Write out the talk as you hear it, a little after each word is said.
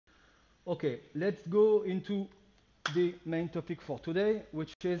Okay, let's go into the main topic for today,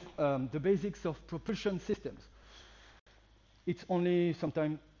 which is the basics of propulsion systems. It's only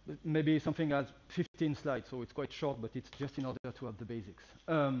sometime, maybe something as 15 slides, so it's quite short, but it's just in order to have the basics.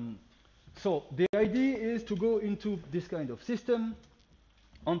 So the idea is to go into this kind of system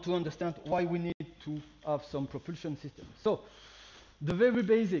and to understand why we need to have some propulsion system. So the very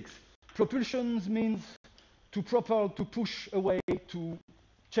basics. Propulsion means to propel, to push away, to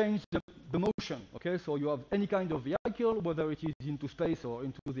change the motion. Okay, so you have any kind of vehicle, whether it is into space or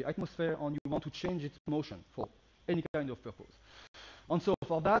into the atmosphere, and you want to change its motion for any kind of purpose. And so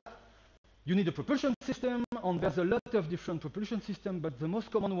for that, you need a propulsion system, and there's a lot of different propulsion systems, but the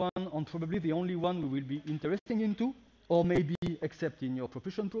most common one, and probably the only one we will be interested into, or maybe except in your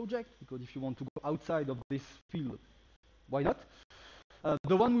propulsion project, because if you want to go outside of this field, why not?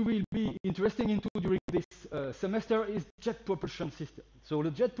 The one we will be interested into during this semester is jet propulsion system. So the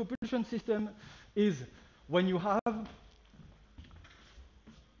jet propulsion system is when you have, I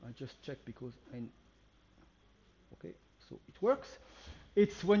just check because okay, so it works.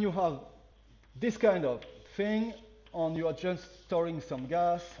 It's when you have this kind of thing, and you are just storing some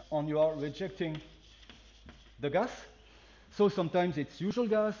gas, and you are rejecting the gas. So sometimes it's usual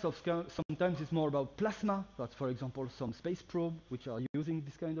gas, sometimes it's more about plasma. That's, for example, some space probe which are using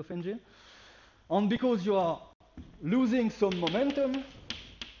this kind of engine. And because you are losing some momentum,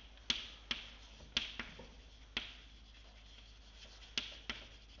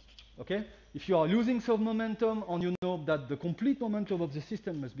 okay, if you are losing some momentum and you know that the complete momentum of the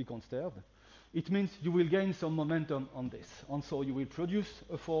system must be conserved, it means you will gain some momentum on this. And so you will produce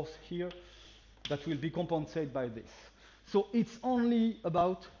a force here that will be compensated by this. So it's only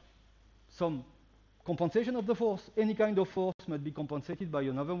about some compensation of the force. Any kind of force must be compensated by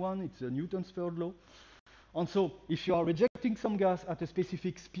another one. It's a Newton's third law. And so if you are rejecting some gas at a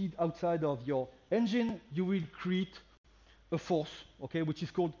specific speed outside of your engine, you will create a force, okay, which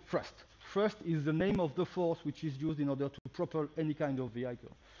is called thrust. Thrust is the name of the force which is used in order to propel any kind of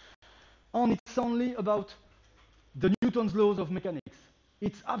vehicle. And it's only about the Newton's laws of mechanics.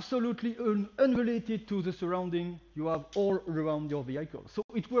 It's absolutely unrelated to the surrounding you have all around your vehicle. So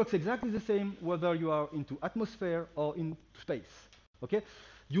it works exactly the same whether you are into atmosphere or in space. Okay?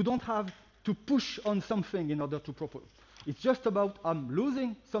 You don't have to push on something in order to propel. It's just about I'm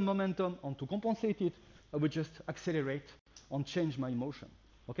losing some momentum, and to compensate it, I will just accelerate and change my motion.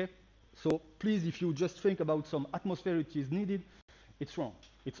 Okay? So please, if you just think about some atmosphere which is needed, it's wrong.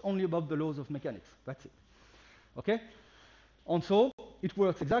 It's only about the laws of mechanics. That's it. Okay? And so it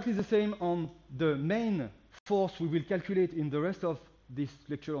works exactly the same on the main force we will calculate in the rest of this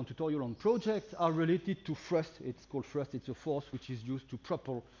lecture and tutorial on projects are related to thrust. It's called thrust. It's a force which is used to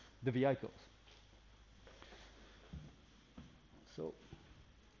propel the vehicles. So,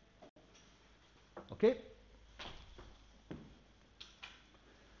 okay.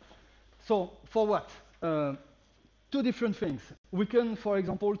 So for what? Two different things. We can, for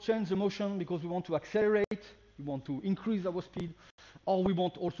example, change the motion because we want to accelerate, we want to increase our speed, or we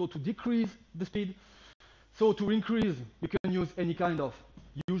want also to decrease the speed. So to increase, you can use any kind of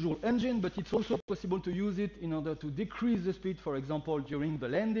usual engine, but it's also possible to use it in order to decrease the speed, for example, during the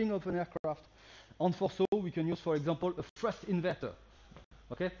landing of an aircraft. And for so, we can use, for example, a thrust inverter.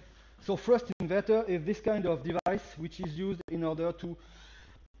 Okay? So thrust inverter is this kind of device which is used in order to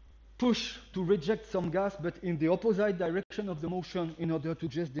push, to reject some gas, but in the opposite direction of the motion in order to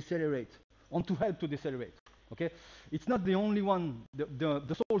just decelerate, and to help to decelerate. Okay? It's not the only one,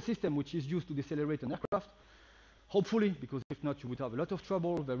 the sole system which is used to decelerate an aircraft, hopefully, because if not, you would have a lot of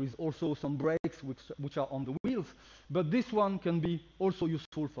trouble. There is also some brakes which are on the wheels, but this one can be also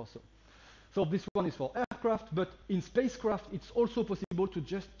useful for some. So this one is for aircraft, but in spacecraft, it's also possible to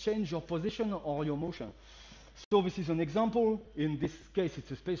just change your position or your motion. So this is an example. In this case,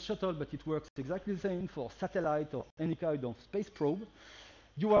 it's a space shuttle, but it works exactly the same for satellite or any kind of space probe.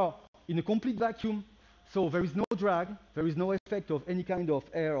 You are in a complete vacuum, so there is no drag, there is no effect of any kind of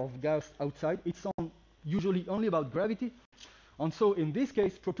air or gas outside. It's usually only about gravity. And so in this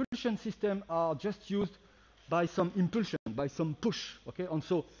case, propulsion systems are just used by some impulsion, by some push. Okay? And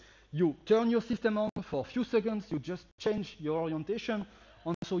so you turn your system on for a few seconds, you just change your orientation,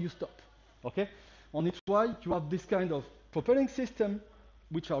 and so you stop. Okay? And it's why you have this kind of propelling system,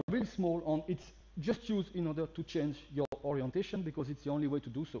 which are really small, and it's just used in order to change your orientation because it's the only way to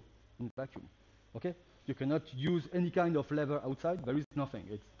do so in vacuum. Okay? You cannot use any kind of lever outside. There is nothing.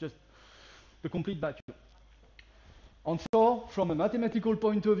 It's just the complete vacuum. And so, from a mathematical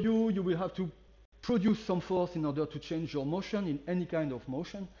point of view, you will have to produce some force in order to change your motion in any kind of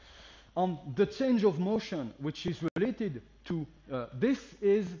motion. And the change of motion, which is related to this,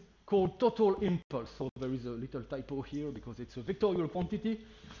 is called total impulse. So there is a little typo here because it's a vectorial quantity.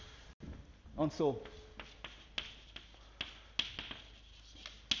 And so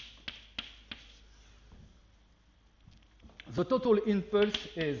the total impulse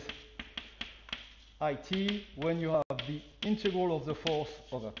is it when you have the integral of the force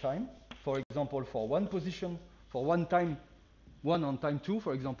over time. For example, for one position, for one time, 1 on time 2,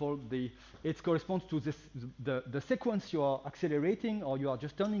 for example, it corresponds to this, the sequence you are accelerating or you are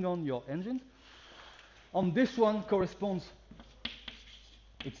just turning on your engine. On this one corresponds,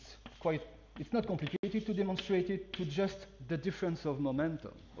 it's not complicated to demonstrate it, to just the difference of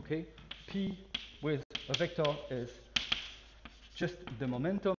momentum, okay? P with a vector is just the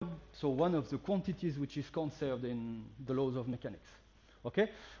momentum, so one of the quantities which is conserved in the laws of mechanics,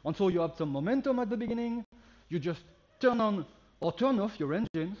 okay? And so you have some momentum at the beginning, you just turn on or turn off your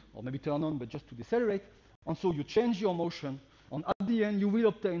engines, or maybe turn on but just to decelerate, and so you change your motion, and at the end you will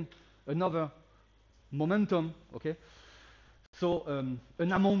obtain another momentum, okay? So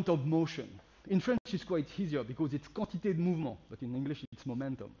an amount of motion. In French it's quite easier because it's quantité de mouvement, but in English it's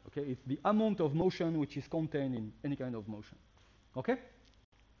momentum, okay? It's the amount of motion which is contained in any kind of motion, okay?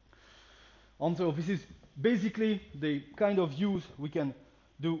 And so this is basically the kind of use we can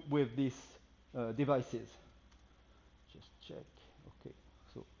do with these devices. Just check, okay,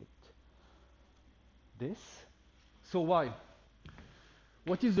 so this. So why?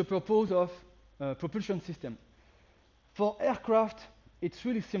 What is the purpose of propulsion system? For aircraft, it's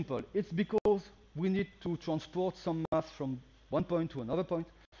really simple. It's because we need to transport some mass from one point to another point.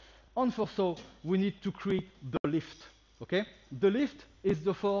 And for so, we need to create the lift, okay? The lift is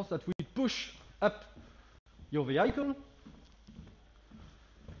the force that we push up your vehicle,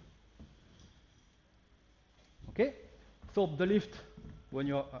 okay? So the lift, when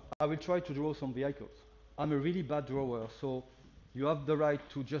you're, I will try to draw some vehicles. I'm a really bad drawer, so you have the right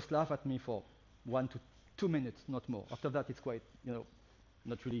to just laugh at me for 1 to 2 minutes, not more. After that, it's quite,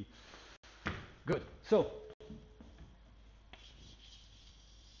 not really good. So,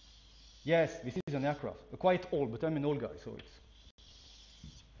 yes, this is an aircraft. Quite old, but I'm an old guy, so it's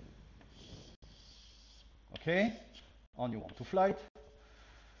okay. And you want to fly it.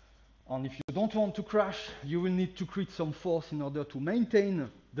 And if you don't want to crash, you will need to create some force in order to maintain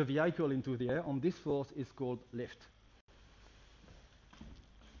the vehicle into the air, and this force is called lift.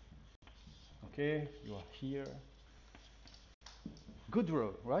 Okay, you are here. Good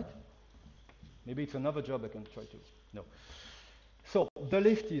draw, right? Maybe it's another job I can try to. No. So the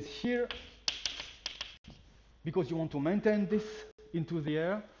lift is here because you want to maintain this into the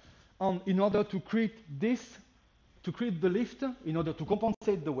air. And in order to create this, to create the lift, in order to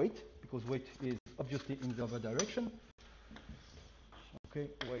compensate the weight, because weight is obviously in the other direction. Okay,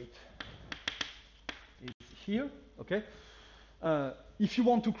 weight is here, okay? If you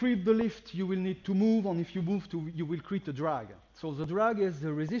want to create the lift, you will need to move, and if you move, you will create a drag. So the drag is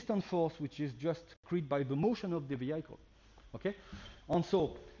the resistance force, which is just created by the motion of the vehicle, okay? And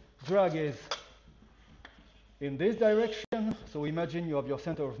so drag is in this direction. So imagine you have your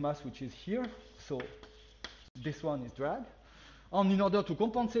center of mass, which is here. So this one is drag. And in order to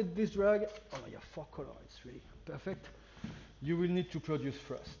compensate this drag, oh, you have 4 colors, it's really perfect. You will need to produce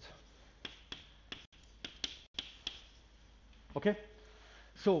thrust. Okay?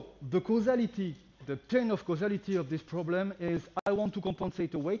 So the causality, the chain of causality of this problem is I want to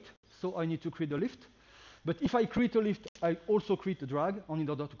compensate a weight, so I need to create a lift. But if I create a lift, I also create a drag, and in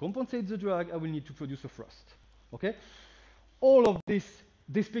order to compensate the drag, I will need to produce a thrust. Okay? All of this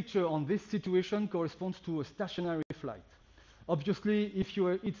picture on this situation corresponds to a stationary flight. Obviously,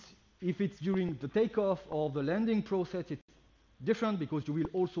 if it's during the takeoff or the landing process, it's different because you will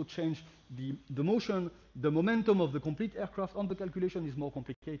also change the motion, the momentum of the complete aircraft, and the calculation is more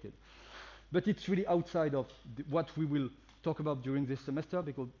complicated. But it's really outside of what we will talk about during this semester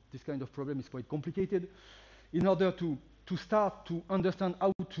because this kind of problem is quite complicated. In order to start to understand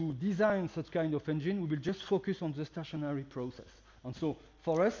how to design such kind of engine, we will just focus on the stationary process. And so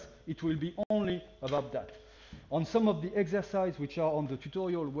for us, it will be only about that. And some of the exercises which are on the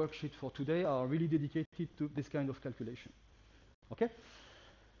tutorial worksheet for today are really dedicated to this kind of calculation. Okay?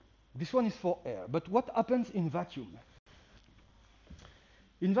 This one is for air. But what happens in vacuum?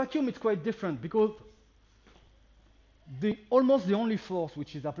 In vacuum, it's quite different because almost the only force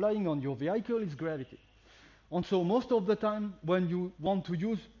which is applying on your vehicle is gravity. And so most of the time, when you want to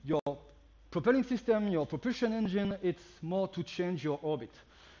use your propelling system, your propulsion engine, it's more to change your orbit.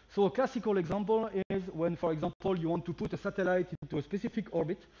 So a classical example is when, for example, you want to put a satellite into a specific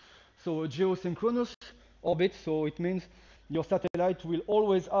orbit, so a geosynchronous orbit, so it means your satellite will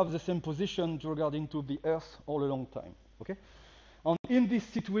always have the same position regarding to the Earth all a long time, okay? And in this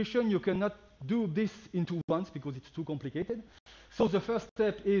situation, you cannot do this into once because it's too complicated. So the first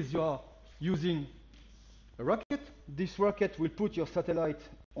step is you are using a rocket. This rocket will put your satellite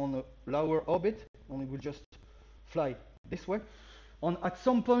on a lower orbit, and it will just fly this way. And at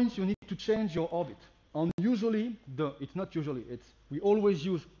some point, you need to change your orbit. And usually, it's not usually, we always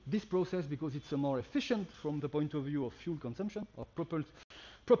use this process because it's more efficient from the point of view of fuel consumption or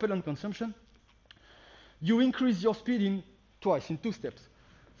propellant consumption. You increase your speed in two steps.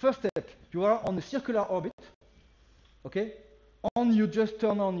 First step, you are on a circular orbit, okay? And you just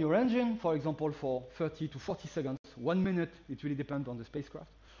turn on your engine, for example, for 30 to 40 seconds, 1 minute, it really depends on the spacecraft.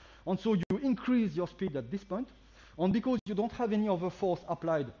 And so you increase your speed at this point. And because you don't have any other force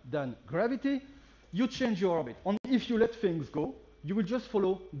applied than gravity, you change your orbit. And if you let things go, you will just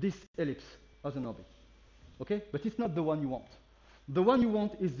follow this ellipse as an orbit, okay? But it's not the one you want. The one you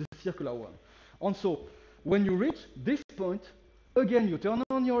want is the circular one. And so when you reach this point, again, you turn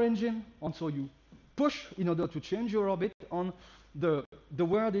on your engine, and so you push in order to change your orbit. On the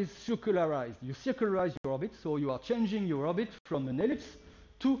word is circularized. You circularize your orbit, so you are changing your orbit from an ellipse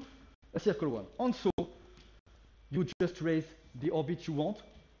to a circle one. And so you just raise the orbit you want.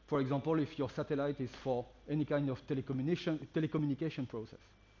 For example, if your satellite is for any kind of telecommunication process.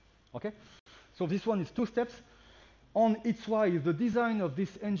 Okay? So this one is 2 steps. And it's why the design of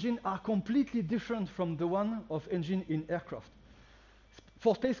this engine are completely different from the one of engine in aircraft.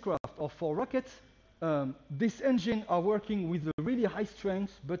 For spacecraft or for rockets, this engine are working with a really high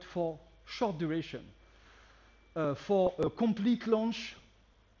strength, but for short duration. For a complete launch,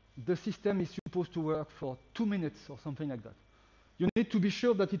 the system is supposed to work for 2 minutes or something like that. You need to be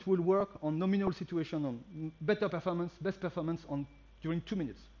sure that it will work on nominal situation, on best performance during 2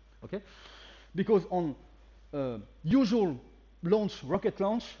 minutes, okay? Because on usual rocket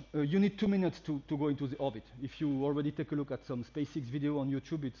launch, you need 2 minutes to go into the orbit. If you already take a look at some SpaceX video on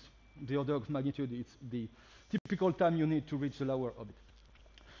YouTube, it's the order of magnitude. It's the typical time you need to reach the lower orbit.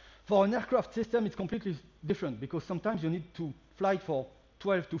 For an aircraft system, it's completely different because sometimes you need to fly for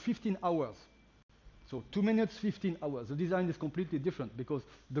 12 to 15 hours. So 2 minutes, 15 hours. The design is completely different because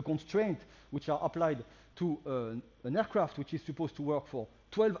the constraints which are applied to an aircraft which is supposed to work for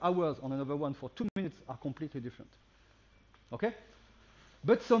 12 hours on another one for 2 minutes are completely different. Okay?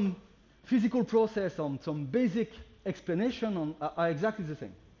 But some physical process and some basic explanation are exactly the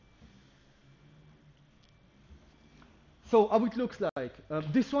same. So how it looks like.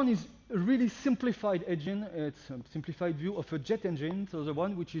 This one is a really simplified engine. It's a simplified view of a jet engine, so the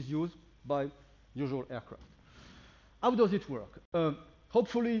one which is used by usual aircraft. How does it work?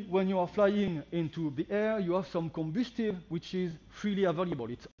 Hopefully, when you are flying into the air, you have some combustive which is freely available.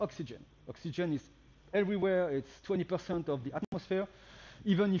 It's oxygen. Oxygen is everywhere. It's 20% of the atmosphere,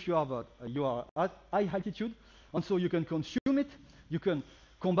 even if you are at high altitude. And so you can consume it. You can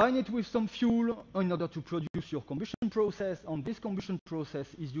combine it with some fuel in order to produce your combustion process. And this combustion process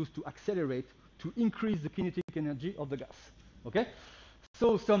is used to accelerate, to increase the kinetic energy of the gas. Okay?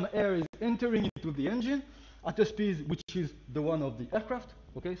 So some air is entering into the engine at a speed which is the one of the aircraft.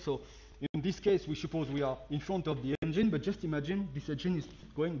 Okay, so in this case, we suppose we are in front of the engine, but just imagine this engine is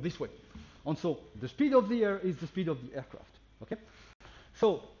going this way. And so the speed of the air is the speed of the aircraft. Okay,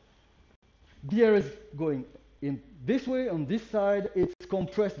 so the air is going in this way. On this side, it's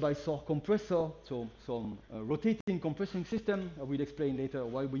compressed by some compressor, so some rotating compressing system. I will explain later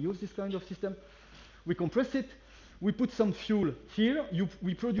why we use this kind of system. We compress it. We put some fuel here.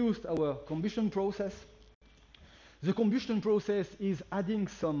 We produced our combustion process. The combustion process is adding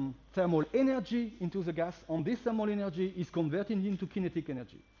some thermal energy into the gas, and this thermal energy is converted into kinetic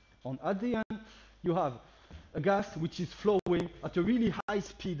energy. And at the end, you have a gas which is flowing at a really high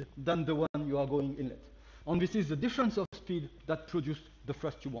speed than the one you are going inlet. And this is the difference of speed that produced the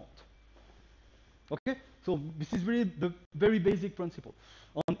thrust you want. Okay? So this is really the very basic principle.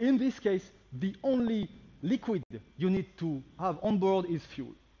 And in this case, the only liquid you need to have on board is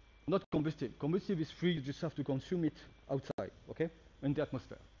fuel, not combustive. Combustive is free, you just have to consume it outside, okay, in the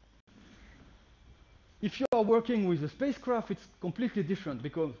atmosphere. If you are working with a spacecraft, it's completely different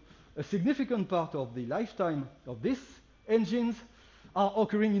because a significant part of the lifetime of these engines are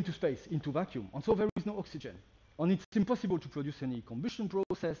occurring into space, into vacuum, and so there is no oxygen. And it's impossible to produce any combustion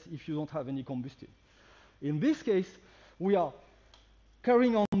process if you don't have any combustive. In this case, we are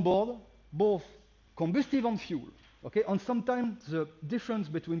carrying on board both combustive and fuel. Okay, and sometimes the difference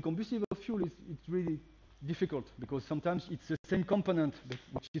between combustive and fuel is really difficult because sometimes it's the same component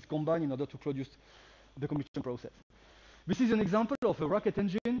which is combined in order to produce the combustion process. This is an example of a rocket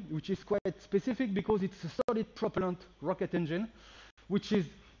engine which is quite specific because it's a solid propellant rocket engine which is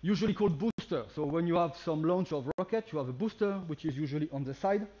usually called booster. So when you have some launch of rocket, you have a booster, which is usually on the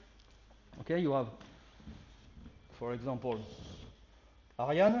side. Okay, you have, for example,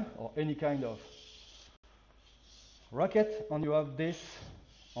 Ariane or any kind of rocket, and you have this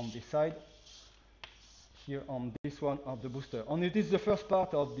on this side, here on this one of the booster. And it is the first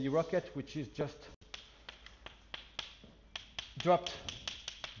part of the rocket which is just dropped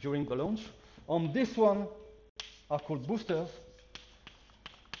during the launch. On this one are called boosters,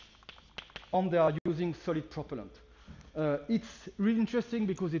 and they are using solid propellant. It's really interesting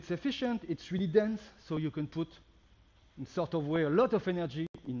because it's efficient, it's really dense, so you can put in sort of way a lot of energy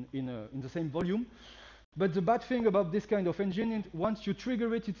in the same volume. But the bad thing about this kind of engine is once you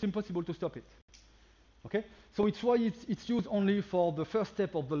trigger it, it's impossible to stop it. Okay? So it's why it's used only for the first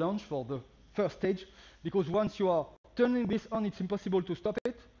step of the launch, for the first stage, because once you are turning this on, it's impossible to stop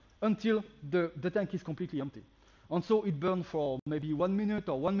it until the tank is completely empty. And so it burns for maybe 1 minute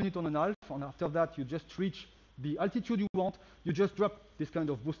or 1 minute and a half, and after that you just reach the altitude you want, you just drop this kind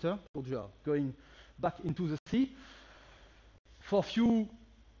of booster, so you are going back into the sea. For a few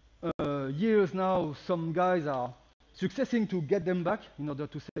years now, some guys are succeeding to get them back in order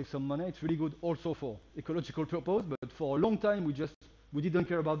to save some money. It's really good also for ecological purpose, but for a long time we didn't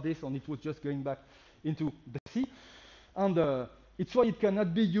care about this, and it was just going back into the sea. And it's why it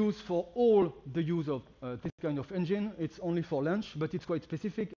cannot be used for all the use of this kind of engine. It's only for launch, but it's quite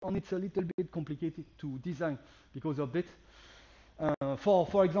specific, and it's a little bit complicated to design because of it.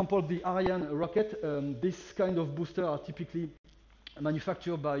 For example, the Ariane rocket, this kind of booster are typically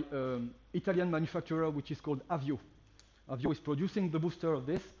manufactured by Italian manufacturer, which is called Avio. Avio is producing the booster of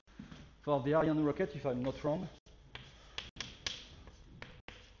this for the Ariane rocket, if I'm not wrong.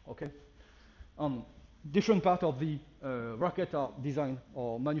 Okay. Different part of the rocket are designed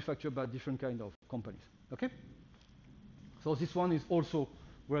or manufactured by different kind of companies. Okay. So this one is also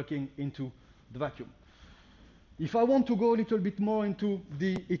working into the vacuum. If I want to go a little bit more into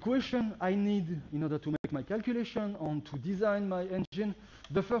the equation I need in order to make my calculation and to design my engine,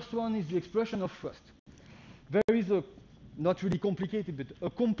 the first one is the expression of thrust. There is a, not really complicated, but a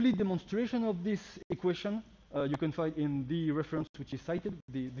complete demonstration of this equation you can find in the reference which is cited,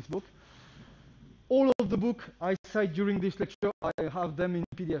 this book. All of the book I cite during this lecture, I have them in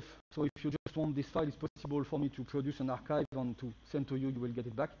PDF. So if you just want this file, it's possible for me to produce an archive and to send to you, you will get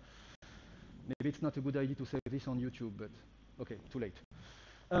it back. Maybe it's not a good idea to save this on YouTube, but okay, too late.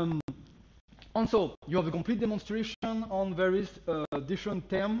 And so you have a complete demonstration on various different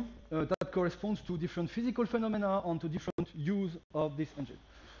terms that corresponds to different physical phenomena and to different use of this engine.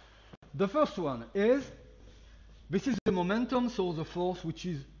 The first one is, this is the momentum, so the force which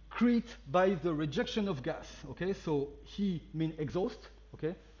is created by the rejection of gas. Okay, so he means exhaust.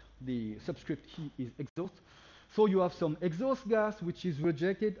 Okay, the subscript he is exhaust. So you have some exhaust gas which is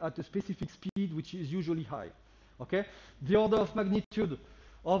rejected at a specific speed which is usually high. Okay, the order of magnitude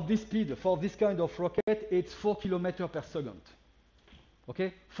of this speed for this kind of rocket, it's 4 kilometers per second.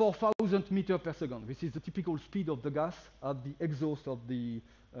 Okay, 4,000 meters per second. This is the typical speed of the gas at the exhaust of the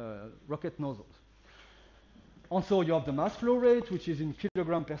rocket nozzles. Also, you have the mass flow rate, which is in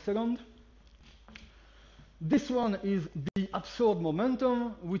kilograms per second. This one is the absorbed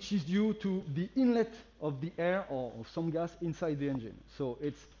momentum, which is due to the inlet of the air or of some gas inside the engine. So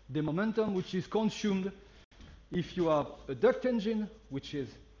it's the momentum which is consumed if you have a duct engine, which is,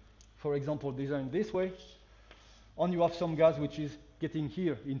 for example, designed this way, and you have some gas which is getting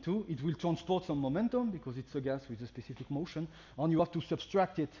here into, it will transport some momentum because it's a gas with a specific motion, and you have to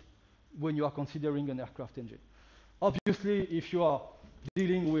subtract it when you are considering an aircraft engine. Obviously, if you are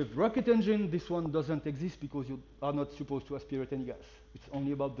dealing with rocket engine, this one doesn't exist because you are not supposed to aspirate any gas. It's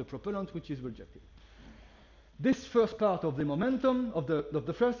only about the propellant which is rejected. This first part of the momentum, of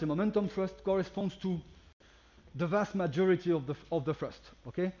the thrust, the momentum thrust corresponds to the vast majority of the thrust.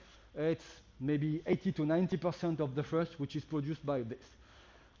 Okay, it's maybe 80 to 90% of the thrust which is produced by this.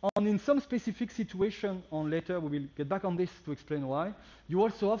 And in some specific situation, and later we will get back on this to explain why, you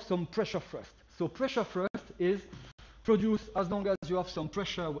also have some pressure thrust. So pressure thrust is produced as long as you have some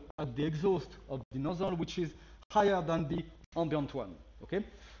pressure at the exhaust of the nozzle which is higher than the ambient one. Okay,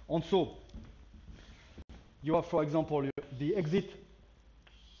 and so you have, for example, the exit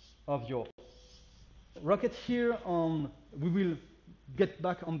of your rocket here. We will get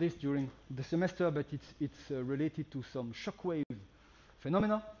back on this during the semester, but it's related to some shockwave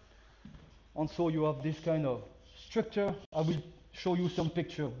phenomena. And so you have this kind of structure. I will show you some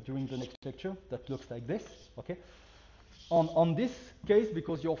picture during the next lecture that looks like this. Okay. On this case,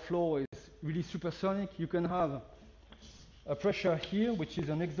 because your flow is really supersonic, you can have a pressure here, which is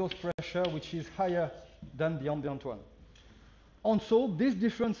an exhaust pressure, which is higher than the ambient one. And so this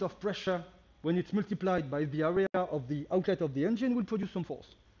difference of pressure, when it's multiplied by the area of the outlet of the engine, will produce some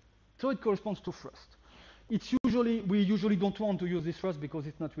force. So it corresponds to thrust. We usually don't want to use this thrust because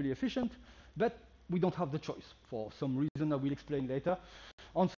it's not really efficient, but we don't have the choice for some reason I will explain later.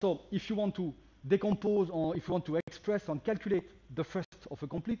 And so if you want to decompose or if you want to express and calculate the thrust of a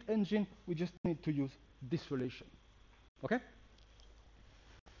complete engine, we just need to use this relation. Okay?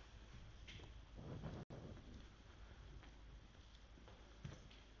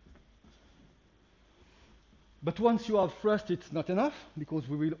 But once you have thrust, it's not enough, because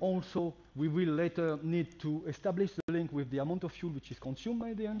we will later need to establish the link with the amount of fuel which is consumed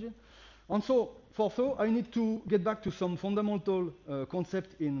by the engine. And so, I need to get back to some fundamental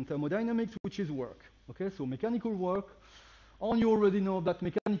concept in thermodynamics, which is work. Okay, so mechanical work, and you already know that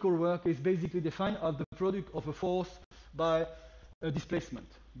mechanical work is basically defined as the product of a force by a displacement,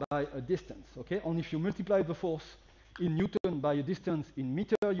 by a distance. Okay, and if you multiply the force in Newton by a distance in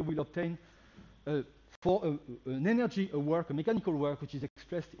meter, you will obtain an energy, a mechanical work, which is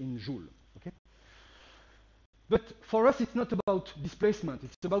expressed in joule. Okay? But for us, it's not about displacement,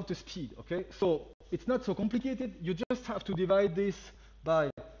 it's about the speed. Okay? So it's not so complicated. You just have to divide this by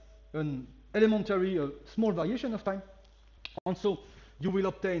an elementary, small variation of time. And so you will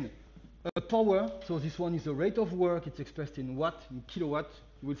obtain a power. So this one is the rate of work. It's expressed in watt, in kilowatt.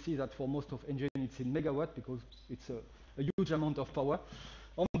 You will see that for most of engines, it's in megawatt because it's a huge amount of power.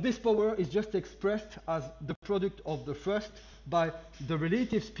 And this power is just expressed as the product of the thrust by the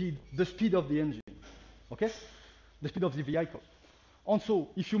relative speed, the speed of the engine, okay? The speed of the vehicle. And so,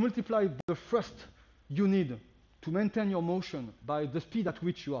 if you multiply the thrust you need to maintain your motion by the speed at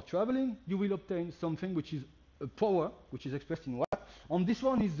which you are traveling, you will obtain something which is a power, which is expressed in watt. And this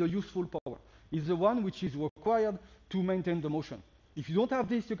one is the useful power. It's the one which is required to maintain the motion. If you don't have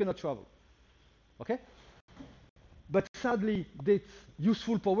this, you cannot travel, okay? But sadly, this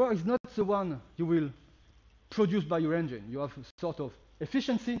useful power is not the one you will produce by your engine. You have a sort of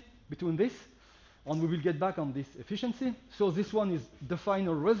efficiency between this, and we will get back on this efficiency. So this one is the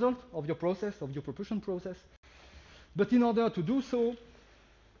final result of your process, of your propulsion process. But in order to do so,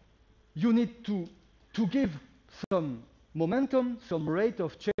 you need to give some momentum, some rate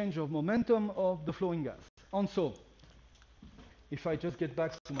of change of momentum of the flowing gas. And so, if I just get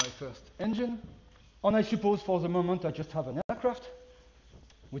back to my first engine, and I suppose for the moment I just have an aircraft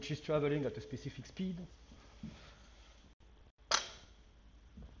which is traveling at a specific speed.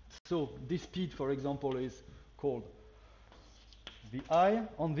 So this speed, for example, is called Vi,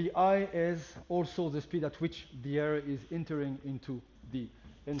 and Vi is also the speed at which the air is entering into the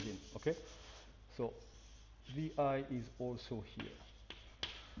engine. Okay, so Vi is also here.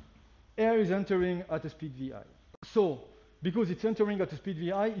 Air is entering at a speed Vi. So because it's entering at a speed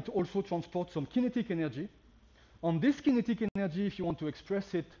Vi, it also transports some kinetic energy. On this kinetic energy, if you want to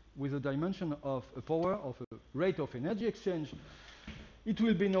express it with a dimension of a power, of a rate of energy exchange, it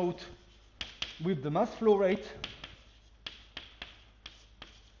will be noted with the mass flow rate,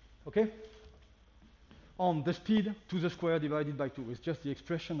 okay, on the speed to the square divided by 2. It's just the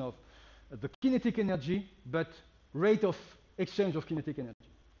expression of the kinetic energy, but rate of exchange of kinetic energy,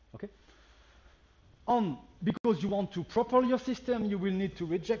 okay? Because you want to propel your system, you will need to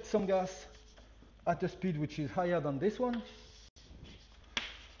reject some gas at a speed which is higher than this one,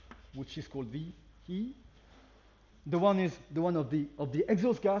 which is called VE. The one is the one of the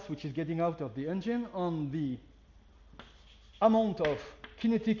exhaust gas which is getting out of the engine, and the amount of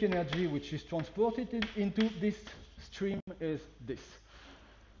kinetic energy which is transported into this stream is this.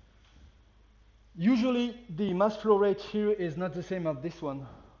 Usually the mass flow rate here is not the same as this one.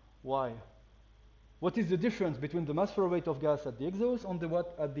 Why? What is the difference between the mass flow rate of gas at the exhaust and the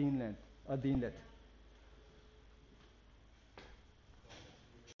what at the inlet?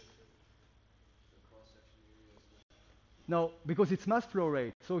 No, because it's mass flow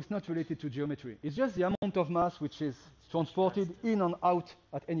rate, so it's not related to geometry. It's just the amount of mass which is transported in and out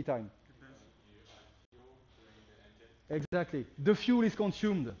at any time. Exactly. The fuel is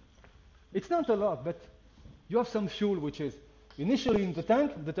consumed. It's not a lot, but you have some fuel which is initially in the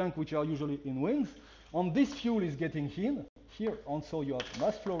tank which are usually in wings, and this fuel is getting here, and so you have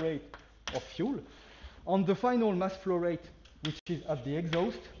mass flow rate of fuel. On the final mass flow rate, which is at the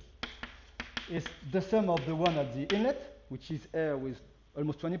exhaust, is the sum of the one at the inlet, which is air with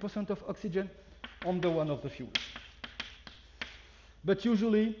almost 20% of oxygen, and the one of the fuel. But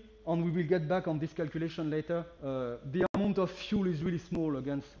usually, and we will get back on this calculation later, the amount of fuel is really small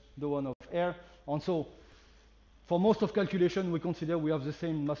against the one of air, and so for most of calculation, we consider we have the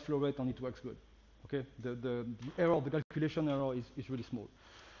same mass flow rate and it works good. Okay, the error, the calculation error is really small.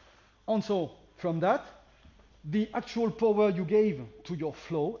 And so from that, the actual power you gave to your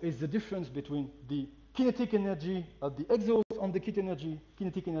flow is the difference between the kinetic energy at the exhaust and the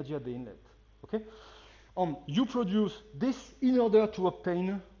kinetic energy at the inlet. Okay? You produce this in order to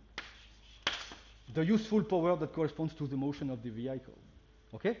obtain the useful power that corresponds to the motion of the vehicle.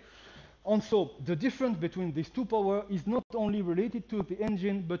 Okay? And so the difference between these two powers is not only related to the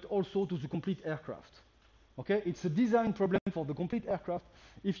engine, but also to the complete aircraft. Okay? It's a design problem for the complete aircraft.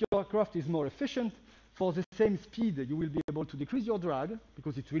 If your aircraft is more efficient, for the same speed, you will be able to decrease your drag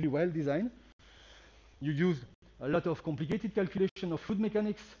because it's really well designed. You use a lot of complicated calculation of fluid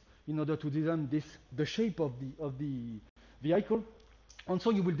mechanics in order to design the shape of the vehicle. And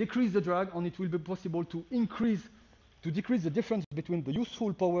so you will decrease the drag, and it will be possible to decrease the difference between the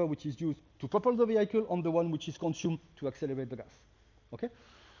useful power which is used to propel the vehicle and the one which is consumed to accelerate the gas. Okay?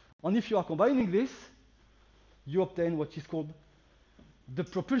 And if you are combining this, you obtain what is called the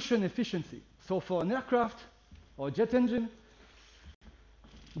propulsion efficiency. So for an aircraft or a jet engine,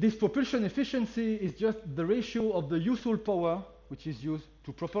 this propulsion efficiency is just the ratio of the useful power which is used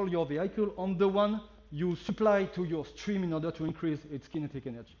to propel your vehicle on the one you supply to your stream in order to increase its kinetic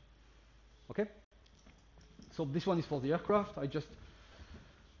energy. Okay? So this one is for the aircraft. I just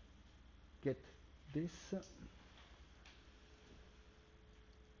get this.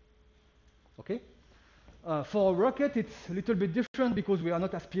 Okay? For a rocket, it's a little bit different because we are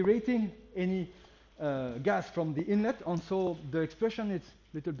not aspirating any gas from the inlet, and so the expression is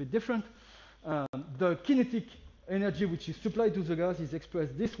a little bit different. The kinetic energy which is supplied to the gas is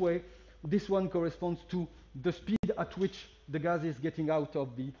expressed this way. This one corresponds to the speed at which the gas is getting out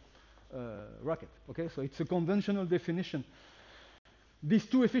of the rocket. Okay, so it's a conventional definition. These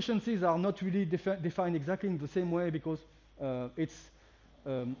two efficiencies are not really defined exactly in the same way because it's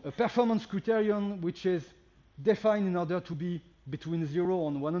a performance criterion which is defined in order to be between 0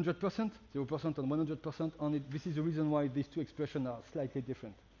 and 100%, 0% and 100%, and this is the reason why these two expressions are slightly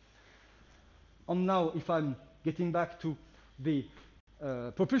different. And now, if I'm getting back to the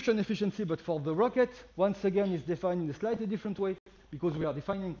propulsion efficiency, but for the rocket, once again, is defined in a slightly different way because we are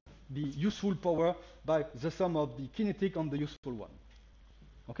defining the useful power by the sum of the kinetic and the useful one.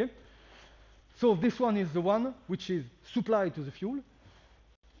 Okay? So this one is the one which is supplied to the fuel,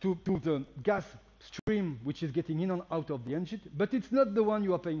 to the gas stream which is getting in and out of the engine, but it's not the one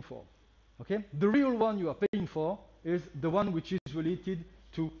you are paying for. Okay? The real one you are paying for is the one which is related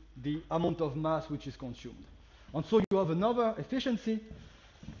to the amount of mass which is consumed. And so you have another efficiency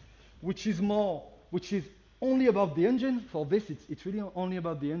which is only about the engine. For this, it's really only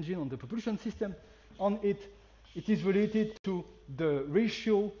about the engine on the propulsion system. And it is related to the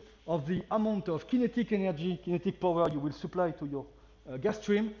ratio of the amount of kinetic energy, kinetic power you will supply to your gas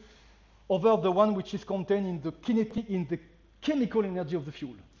stream over the one which is contained in the chemical energy of the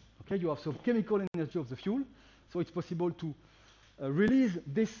fuel. Okay, you have some chemical energy of the fuel, so it's possible to release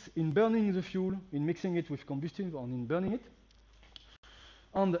this in burning the fuel, in mixing it with combustion, or in burning it.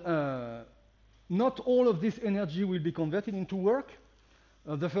 And not all of this energy will be converted into work.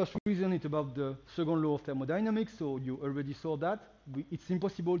 The first reason is about the second law of thermodynamics, so you already saw that. It's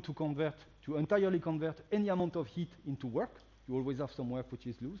impossible to entirely convert any amount of heat into work. You always have some work which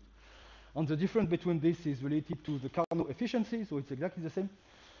is lost. And the difference between this is related to the Carnot efficiency, so it's exactly the same.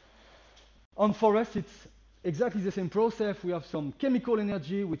 And for us, it's exactly the same process. We have some chemical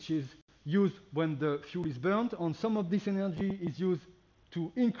energy which is used when the fuel is burnt, and some of this energy is used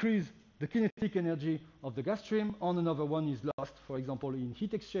to increase the kinetic energy of the gas stream, and another one is lost, for example, in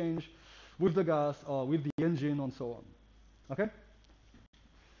heat exchange with the gas or with the engine and so on. Okay?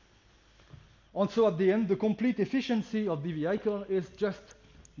 And so at the end, the complete efficiency of the vehicle is just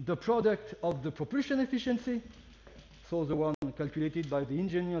the product of the propulsion efficiency, so the one calculated by the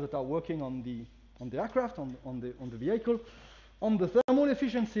engineers that are working on the aircraft, on the vehicle, on the thermal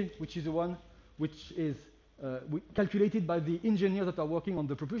efficiency, which is the one which is calculated by the engineers that are working on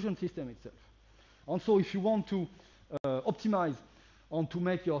the propulsion system itself. And so if you want to optimize and to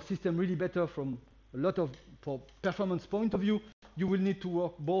make your system really better from performance point of view, you will need to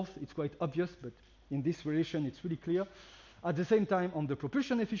work both. It's quite obvious, but in this relation, it's really clear. At the same time, on the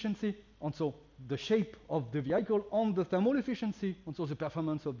propulsion efficiency, and so the shape of the vehicle, on the thermal efficiency, and so the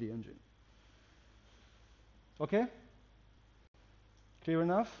performance of the engine. Okay? Clear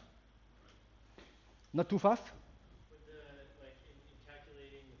enough? Not too fast? Would in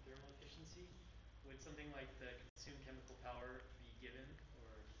calculating the thermal efficiency, would something like the consumed chemical power be given,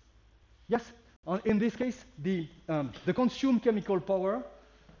 or? Yes. In this case, the consumed chemical power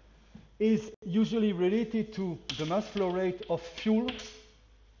is usually related to the mass flow rate of fuel,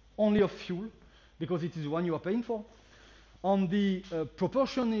 only of fuel, because it is the one you are paying for. And the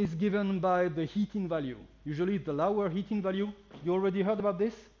proportion is given by the heating value. Usually the lower heating value. You already heard about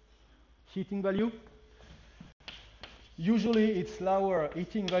this? Heating value. Usually it's lower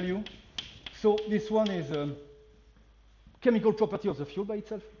heating value. So this one is a chemical property of the fuel by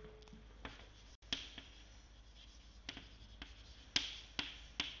itself.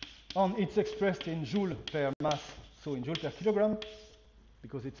 And it's expressed in joule per mass, so in joule per kilogram,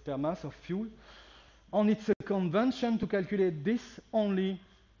 because it's per mass of fuel. And it's a convention to calculate this only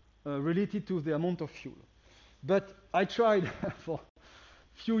related to the amount of fuel. But I tried for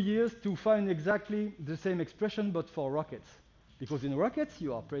a few years to find exactly the same expression, but for rockets. Because in rockets,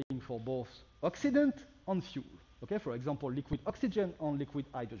 you are paying for both oxidant and fuel. Okay, for example, liquid oxygen and liquid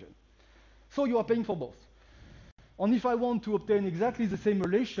hydrogen. So you are paying for both. And if I want to obtain exactly the same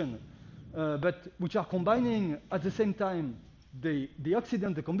relation, but which are combining at the same time the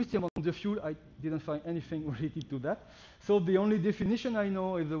oxidant, the combustible, and the fuel, I didn't find anything related to that. So the only definition I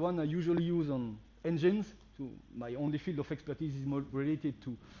know is the one I usually use on engines. So my only field of expertise is more related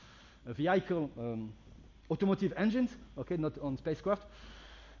to vehicle, automotive engines, okay, not on spacecraft.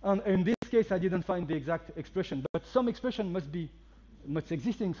 And in this case, I didn't find the exact expression, but some expression must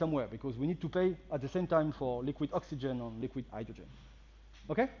existing somewhere, because we need to pay at the same time for liquid oxygen and liquid hydrogen.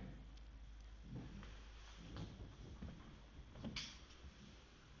 Okay?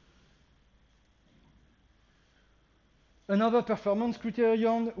 Another performance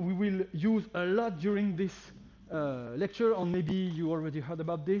criterion we will use a lot during this lecture, and maybe you already heard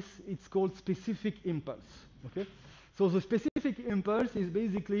about this. It's called specific impulse. Okay? So the specific impulse is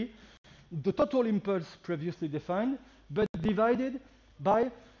basically the total impulse previously defined, but divided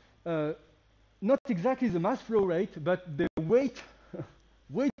by not exactly the mass flow rate, but the weight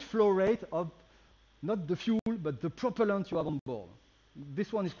flow rate of not the fuel, but the propellant you have on board.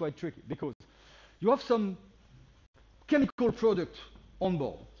 This one is quite tricky because you have some chemical product on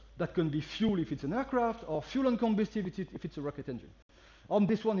board. That can be fuel if it's an aircraft, or fuel and combustive if it's a rocket engine. And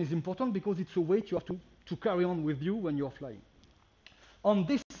this one is important because it's a weight you have to carry on with you when you're flying. On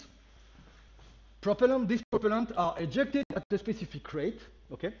this propellant, these propellant are ejected at a specific rate,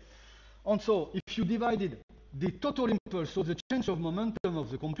 okay? And so if you divided the total impulse, so the change of momentum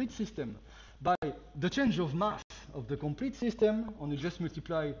of the complete system, by the change of mass of the complete system, and you just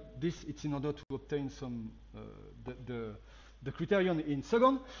multiply this, it's in order to obtain some the criterion in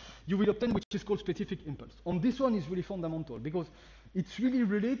second, you will obtain which is called specific impulse. And this one is really fundamental because it's really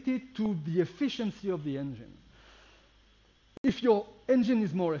related to the efficiency of the engine. If your engine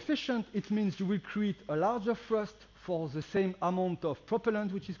is more efficient, it means you will create a larger thrust for the same amount of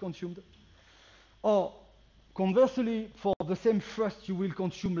propellant which is consumed. Or conversely, for the same thrust, you will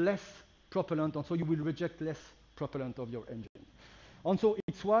consume less propellant, and so you will reject less propellant of your engine. And so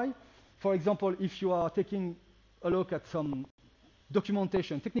it's why, for example, if you are taking a look at some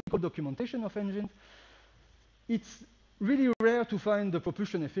documentation, technical documentation of engines, it's really rare to find the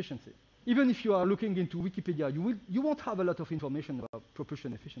propulsion efficiency. Even if you are looking into Wikipedia, you won't have a lot of information about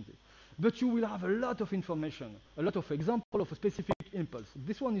propulsion efficiency. But you will have a lot of information, a lot of examples of a specific impulse.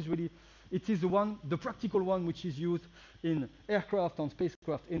 This one is really, it is the practical one which is used in aircraft and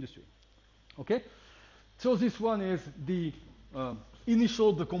spacecraft industry. Okay? So this one is the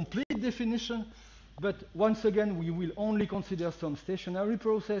the complete definition. But once again, we will only consider some stationary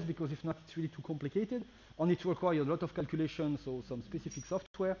process because if not, it's really too complicated. And it requires a lot of calculation, so some specific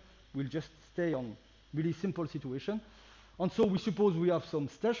software will just stay on really simple situation. And so we suppose we have some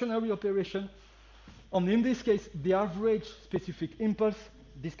stationary operation. And in this case, the average specific impulse,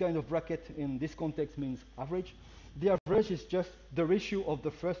 this kind of bracket in this context means average. The average is just the ratio of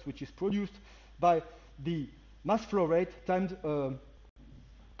the thrust which is produced by the mass flow rate times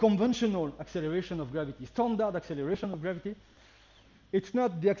conventional acceleration of gravity, standard acceleration of gravity. It's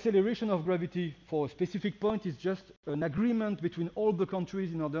not the acceleration of gravity for a specific point, it's just an agreement between all the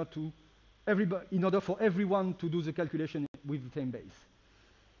countries in order for everyone to do the calculation with the same base.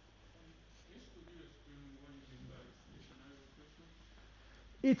 Please could you explain what you mean by stationary operation?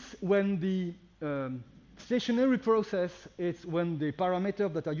 It's when the stationary process, it's when the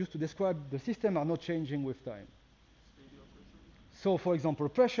parameters that are used to describe the system are not changing with time. Steady operation? So for example,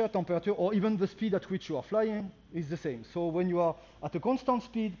 pressure, temperature, or even the speed at which you are flying is the same. So when you are at a constant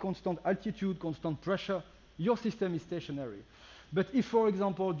speed, constant altitude, constant pressure, your system is stationary. But if, for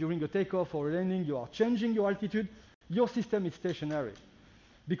example, during a takeoff or a landing, you are changing your altitude, your system is stationary.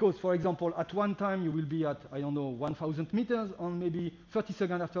 Because, for example, at one time you will be at, 1,000 meters, and maybe 30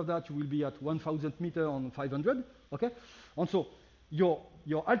 seconds after that you will be at 1,000 meters on 500, okay? And so your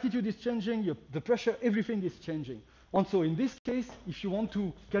altitude is changing, the pressure, everything is changing. And so in this case, if you want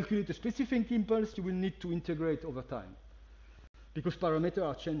to calculate a specific impulse, you will need to integrate over time. because parameters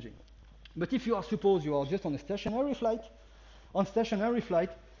are changing. But if you are, suppose you are just on a stationary flight, on stationary flight,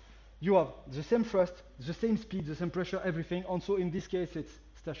 you have the same thrust, the same speed, the same pressure, everything. And so in this case, it's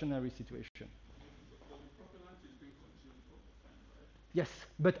stationary situation. But the propellant is being consumed all the time, right? Yes,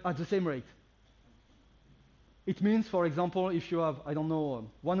 but at the same rate. It means, for example, if you have, I don't know,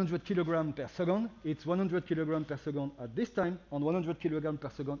 100 kilogram per second, it's 100 kilogram per second at this time and 100 kilogram per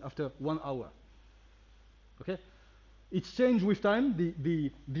second after 1 hour. Okay? It's changed with time.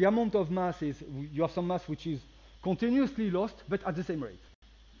 The amount of mass is, you have some mass which is continuously lost, but at the same rate.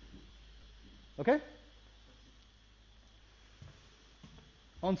 Okay?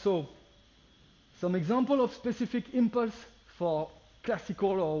 And so, some example of specific impulse for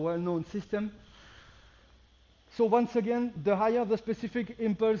classical or well-known system. So once again, the higher the specific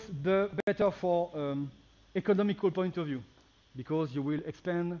impulse, the better for economical point of view, because you will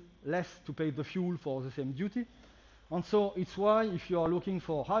expend less to pay the fuel for the same duty. And so it's why if you are looking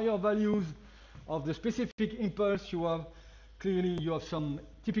for higher values of the specific impulse, you have some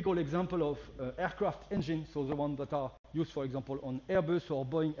typical example of aircraft engines, so the ones that are used, for example, on Airbus or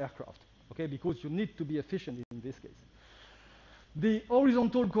Boeing aircraft, okay, because you need to be efficient in this case. The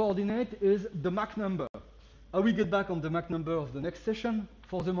horizontal coordinate is the Mach number. I will get back on the Mach number of the next session.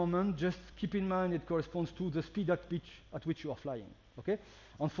 For the moment, just keep in mind it corresponds to the speed at which you are flying, okay?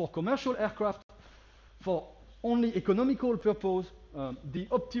 And for commercial aircraft, for only economical purpose, the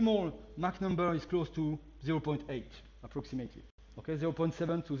optimal Mach number is close to 0.8, approximately. Okay,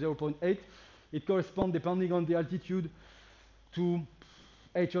 0.7 to 0.8. It corresponds, depending on the altitude, to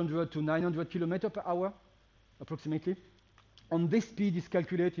 800 to 900 kilometers per hour, approximately. And this speed is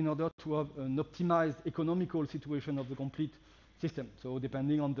calculated in order to have an optimized economical situation of the complete system. So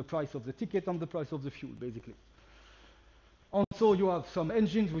depending on the price of the ticket and the price of the fuel, basically. Also, you have some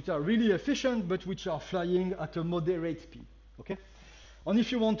engines which are really efficient, but which are flying at a moderate speed. Okay? And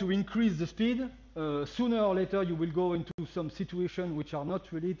if you want to increase the speed, sooner or later you will go into some situations which are not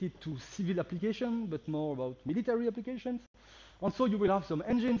related to civil application, but more about military applications. And so you will have some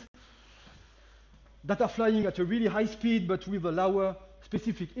engines that are flying at a really high speed, but with a lower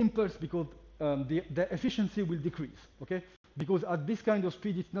specific impulse, because the efficiency will decrease. Okay? Because at this kind of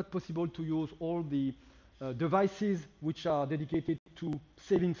speed, it's not possible to use all the devices which are dedicated to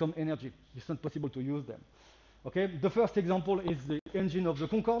saving some energy. It's not possible to use them. Okay? The first example is the engine of the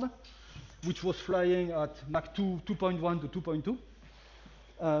Concorde, which was flying at Mach 2.1 to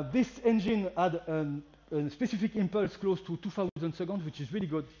 2.2. This engine had a specific impulse close to 2,000 seconds, which is really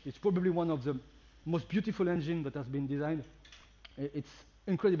good. It's probably one of the most beautiful engine that has been designed. It's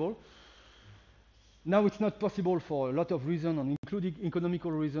incredible. Now it's not possible for a lot of reasons, and including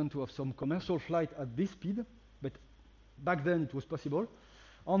economical reasons, to have some commercial flight at this speed, but back then it was possible.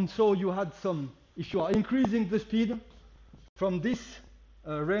 And so you had some, if you are increasing the speed from this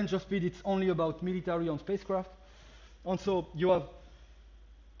range of speed, it's only about military and spacecraft. And so you have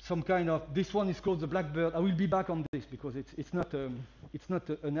some kind of, this one is called the Blackbird. I will be back on this because it's not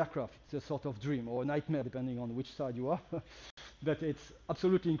an aircraft. It's a sort of dream or a nightmare, depending on which side you are. But it's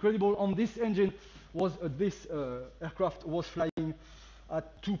absolutely incredible. On this engine was this aircraft was flying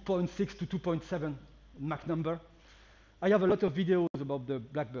at 2.6 to 2.7 Mach number. I have a lot of videos about the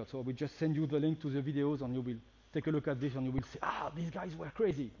Blackbird, so I will just send you the link to the videos, and you will take a look at this, and you will say, these guys were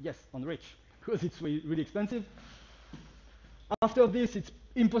crazy. Yes, and rich, because it's really expensive. After this, it's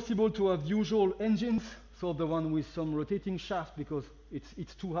impossible to have usual engines, so the one with some rotating shaft, because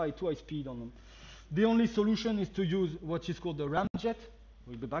it's too high speed on them. The only solution is to use what is called the ramjet.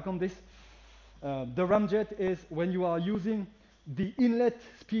 We'll be back on this. The ramjet is when you are using the inlet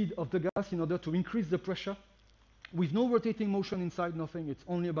speed of the gas in order to increase the pressure, with no rotating motion inside, nothing. It's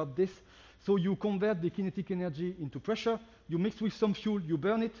only about this. So you convert the kinetic energy into pressure, you mix with some fuel, you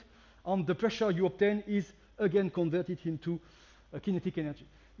burn it, and the pressure you obtain is again converted into kinetic energy.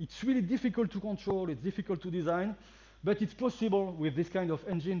 It's really difficult to control, it's difficult to design, but it's possible with this kind of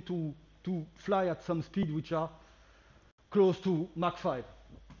engine to fly at some speed which are close to Mach 5.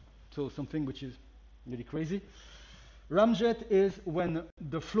 So something which is really crazy. Ramjet is when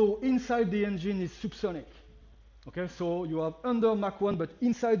the flow inside the engine is subsonic. Okay, so you have under Mach 1, but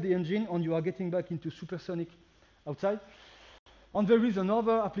inside the engine, and you are getting back into supersonic outside. And there is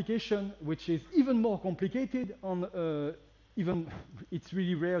another application which is even more complicated, and it's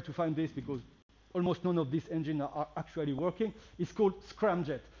really rare to find this because almost none of these engines are actually working. It's called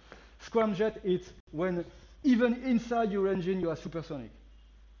scramjet. Scramjet is when even inside your engine you are supersonic.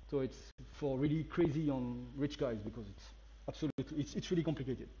 So it's for really crazy and rich guys because it's really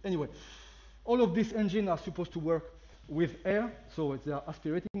complicated. Anyway. All of these engines are supposed to work with air, so they are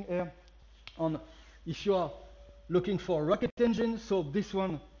aspirating air. And if you are looking for rocket engine. So this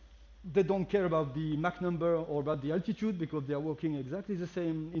one, they don't care about the Mach number or about the altitude because they are working exactly the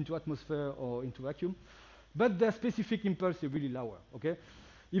same into atmosphere or into vacuum. But their specific impulse is really lower, okay?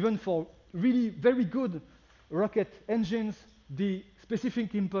 Even for really very good rocket engines, the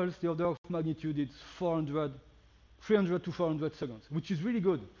specific impulse, the order of magnitude, is 300 to 400 seconds, which is really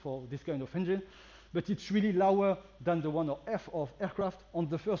good for this kind of engine, but it's really lower than the one of aircraft. And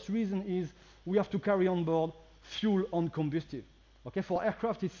the first reason is we have to carry on board fuel on combustive. Okay, for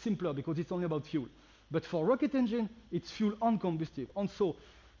aircraft it's simpler because it's only about fuel. But for rocket engine, it's fuel on combustive. And so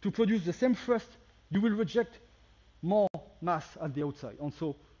to produce the same thrust, you will reject more mass at the outside. And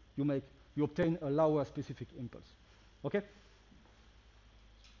so you obtain a lower specific impulse. Okay?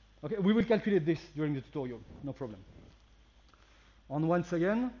 Okay, we will calculate this during the tutorial, no problem. And once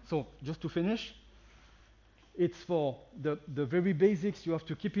again, so just to finish, it's for the very basics you have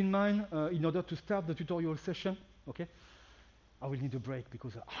to keep in mind in order to start the tutorial session. Okay? I will need a break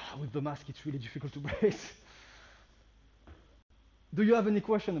because with the mask it's really difficult to breathe. Do you have any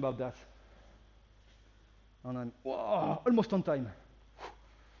question about that? And I'm almost on time.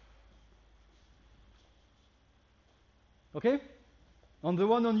 Okay? On the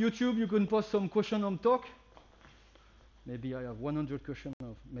one on YouTube, you can post some question on talk. Maybe I have 100 questions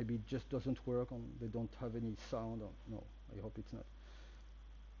of maybe it just doesn't work and they don't have any sound. Or, no, I hope it's not.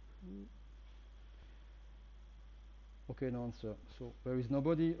 Okay, no answer. So there is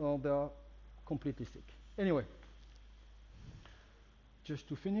nobody or they are completely sick. Anyway, just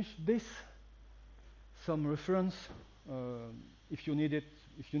to finish this, some reference. If you need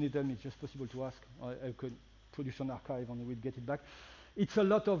them, it's just possible to ask. I could produce an archive and we'll get it back. It's a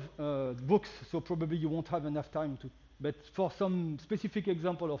lot of books, so probably you won't have enough time to. But for some specific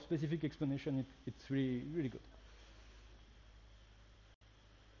example or specific explanation, it's really, really good.